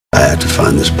have to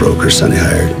find this broker Sonny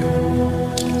hired.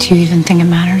 Do you even think it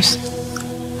matters?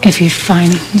 If you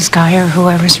find this guy or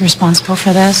whoever's responsible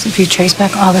for this, if you trace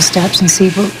back all the steps and see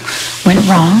what went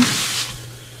wrong,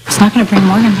 it's not going to bring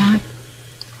Morgan back.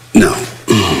 No.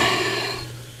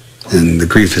 And the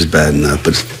grief is bad enough,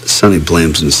 but Sonny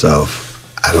blames himself.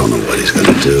 I don't know what he's going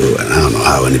to do, and I don't know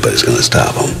how anybody's going to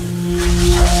stop him.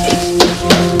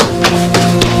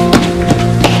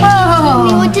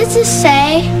 Oh. What does this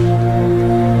say?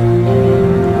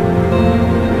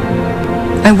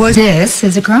 This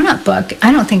is a grown-up book.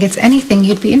 I don't think it's anything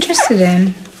you'd be interested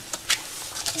in.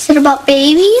 Is it about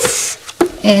babies?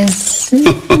 Is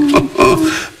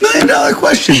 $1 million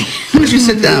question. Why don't you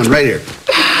sit down right here?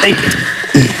 Thank you.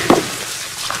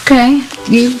 Okay,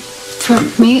 you for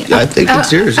me? I think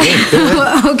it's yours. Yeah, go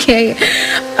ahead. Okay.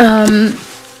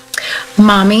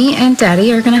 Mommy and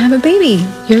Daddy are gonna have a baby.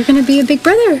 You're gonna be a big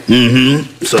brother.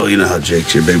 Mm-hmm. So you know how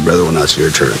Jake's your big brother. Well, now it's your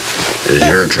turn. It's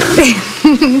your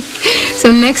turn.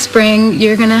 So next spring,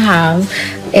 you're gonna have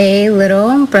a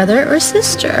little brother or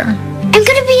sister. I'm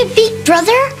gonna be a big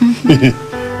brother? Mm-hmm.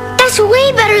 That's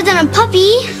way better than a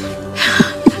puppy.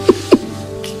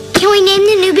 Can we name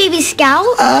the new baby Scout?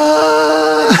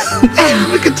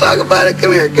 We can talk about it.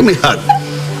 Come here. Give me a hug.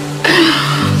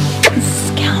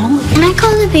 Scout? Can I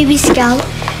call the baby Scout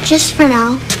just for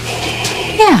now?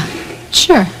 Yeah,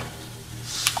 sure.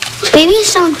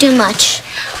 Babies don't do much.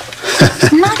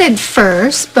 Not at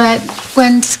first, but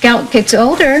when Scout gets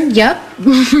older, yep,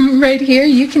 right here,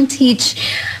 you can teach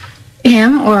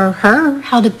him or her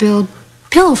how to build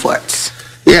pillow forts.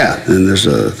 Yeah, and there's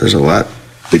a lot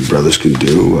big brothers can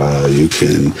do. You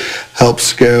can help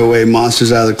scare away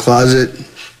monsters out of the closet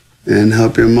and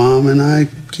help your mom and I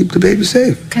keep the baby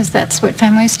safe. Because that's what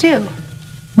families do.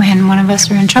 When one of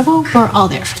us are in trouble, we're all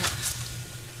there for them.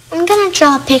 I'm gonna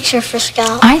draw a picture for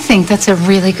Scout. I think that's a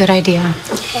really good idea.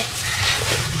 Okay.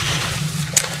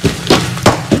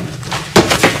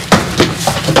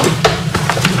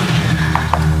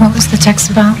 What was the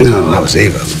text about? No, that was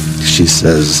Ava. She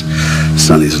says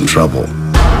Sonny's in trouble.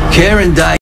 Karen died.